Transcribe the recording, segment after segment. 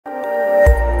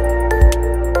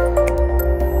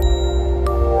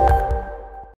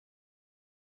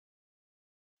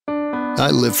I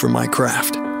live for my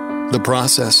craft. The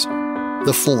process,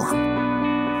 the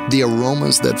form, the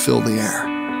aromas that fill the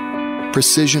air.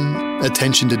 Precision,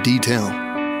 attention to detail.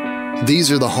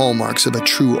 These are the hallmarks of a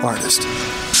true artist.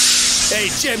 Hey,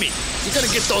 Jimmy, you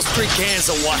gonna get those 3 cans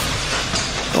or what?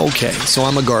 Okay, so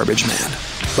I'm a garbage man,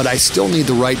 but I still need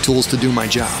the right tools to do my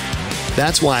job.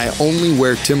 That's why I only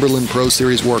wear Timberland Pro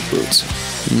Series work boots.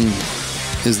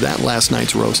 Is that last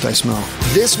night's roast I smell?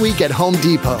 This week at Home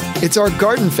Depot, it's our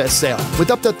Garden Fest sale with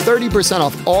up to 30%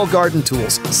 off all garden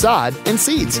tools, sod, and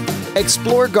seeds.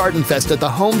 Explore Garden Fest at the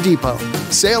Home Depot.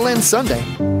 Sale ends Sunday.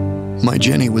 My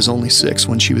Jenny was only 6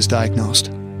 when she was diagnosed.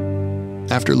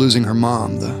 After losing her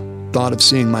mom, the thought of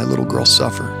seeing my little girl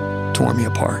suffer tore me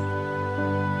apart.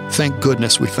 Thank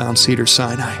goodness we found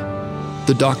Cedars-Sinai.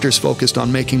 The doctors focused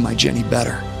on making my Jenny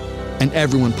better, and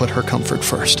everyone put her comfort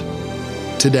first.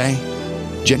 Today,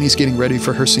 Jenny's getting ready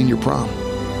for her senior prom,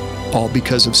 all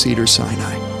because of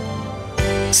Cedars-Sinai.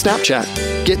 Snapchat.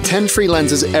 Get 10 free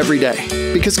lenses every day.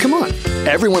 Because come on,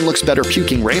 everyone looks better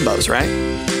puking rainbows, right?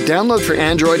 Download for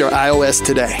Android or iOS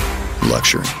today.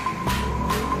 Luxury,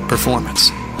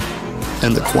 performance,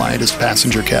 and the quietest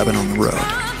passenger cabin on the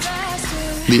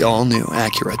road. The all-new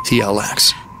Acura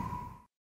TLX.